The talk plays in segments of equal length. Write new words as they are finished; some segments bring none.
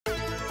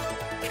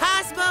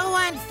Cozmo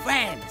and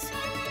Friends.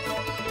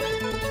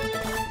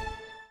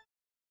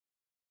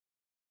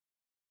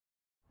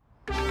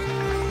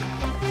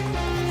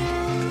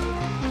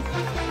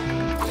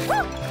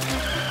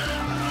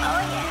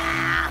 Oh,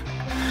 yeah!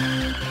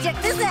 Check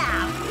this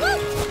out! Woo!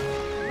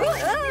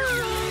 Woo-hoo!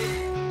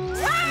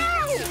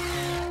 Wow!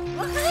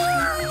 Woohoo!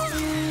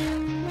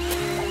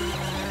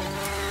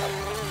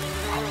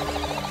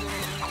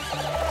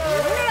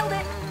 Nailed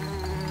it!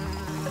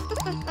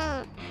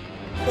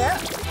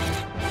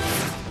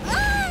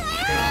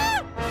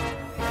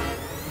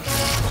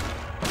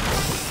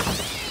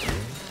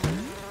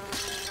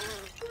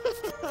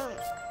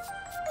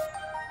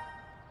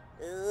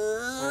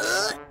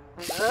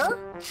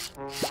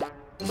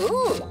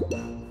 Ooh.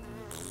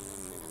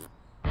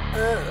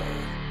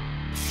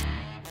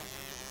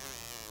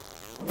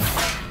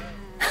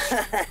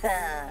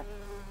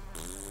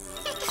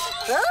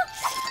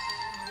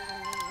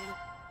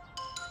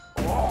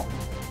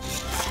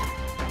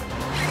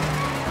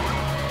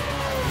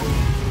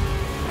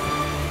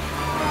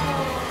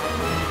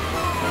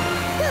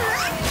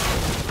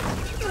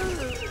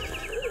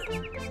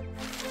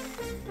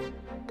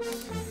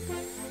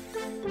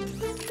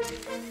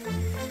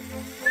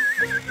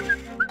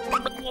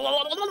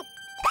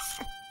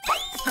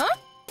 Huh?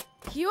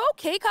 You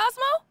okay,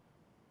 Cozmo?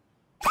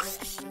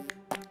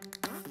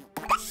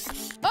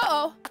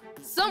 Uh-oh.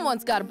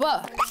 Someone's got a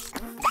bug.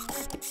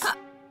 Huh.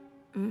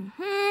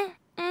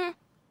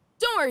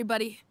 Don't worry,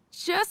 buddy.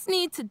 Just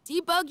need to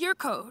debug your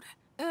code.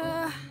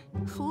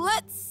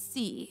 Let's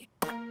see.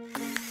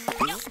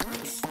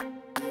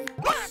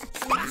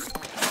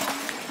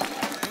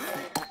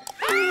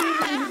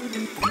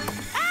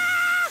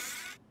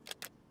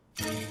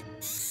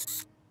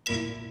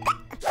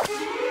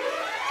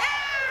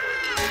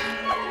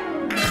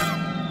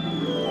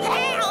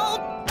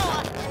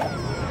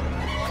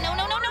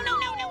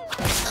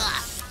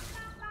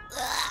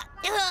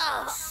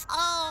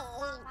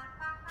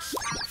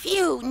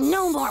 Phew,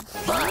 no more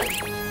bugs.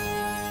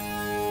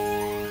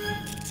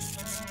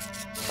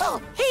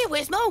 Oh, hey,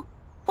 Whizzmo.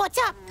 What's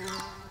up?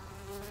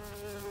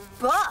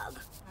 Bug?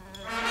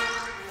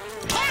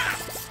 Ah!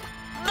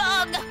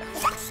 Bug!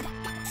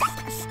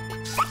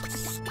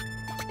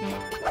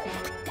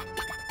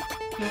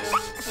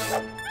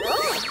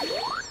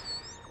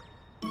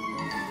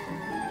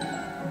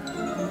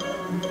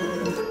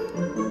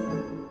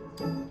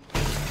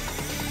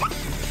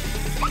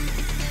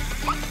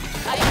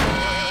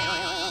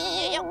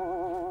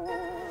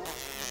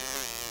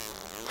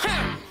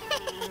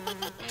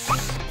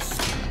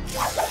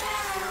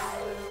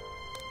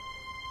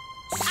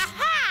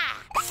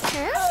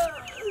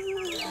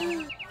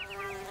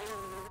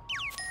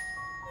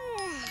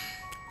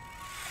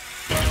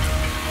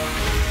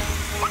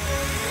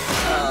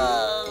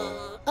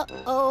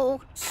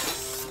 Uh-oh.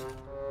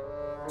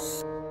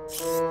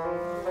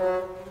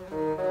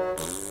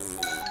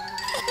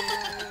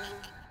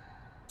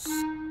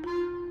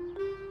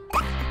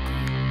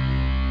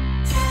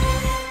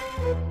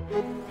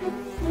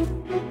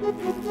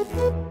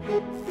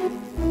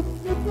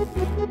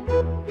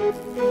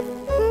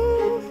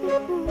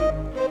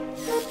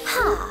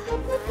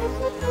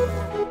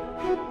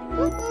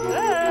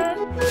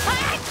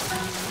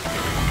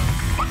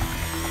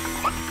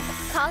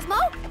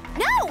 Cozmo?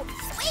 No!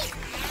 Wait!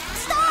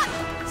 Stop!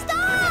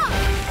 Stop!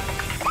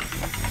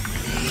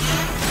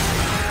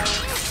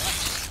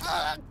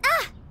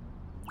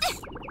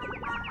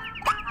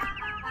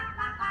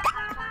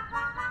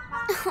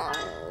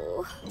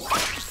 Oh.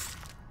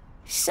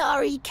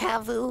 Sorry,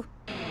 Cavu.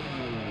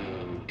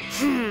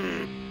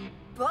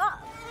 Bug.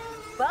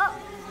 Bug.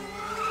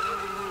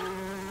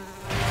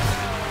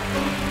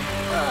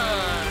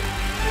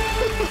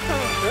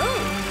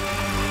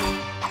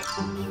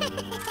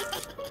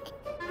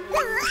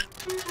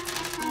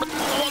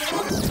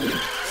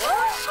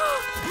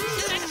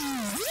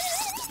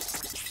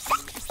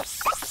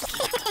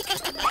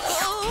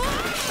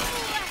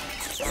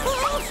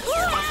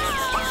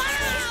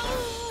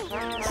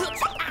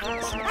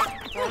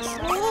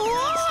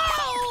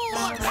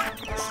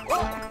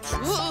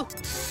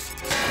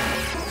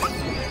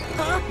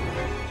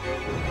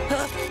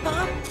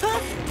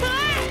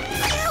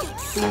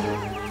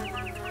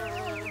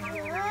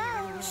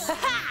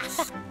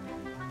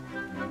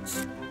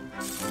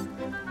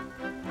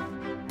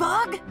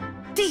 Bug?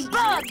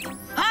 Debug!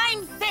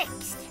 I'm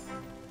fixed!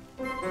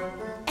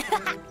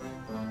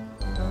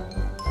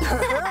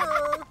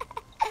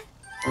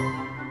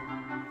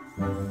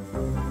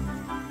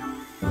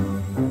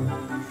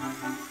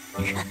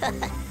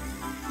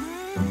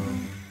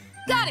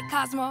 Got it,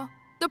 Cozmo.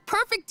 The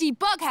perfect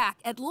debug hack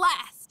at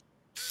last.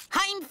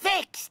 I'm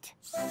fixed!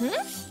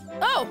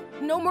 Oh,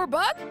 no more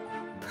bug?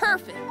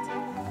 Perfect.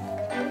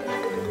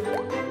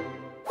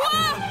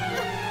 Whoa!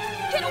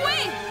 Get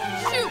away!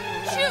 Shoot!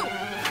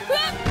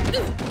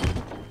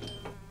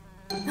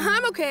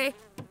 I'm okay.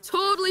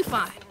 Totally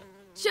fine.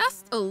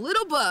 Just a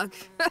little bug.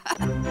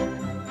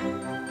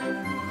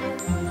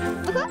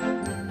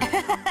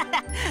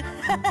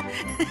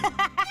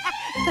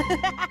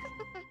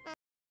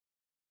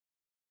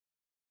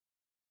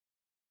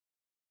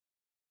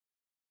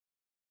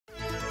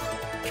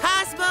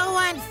 Cozmo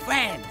and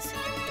Friends.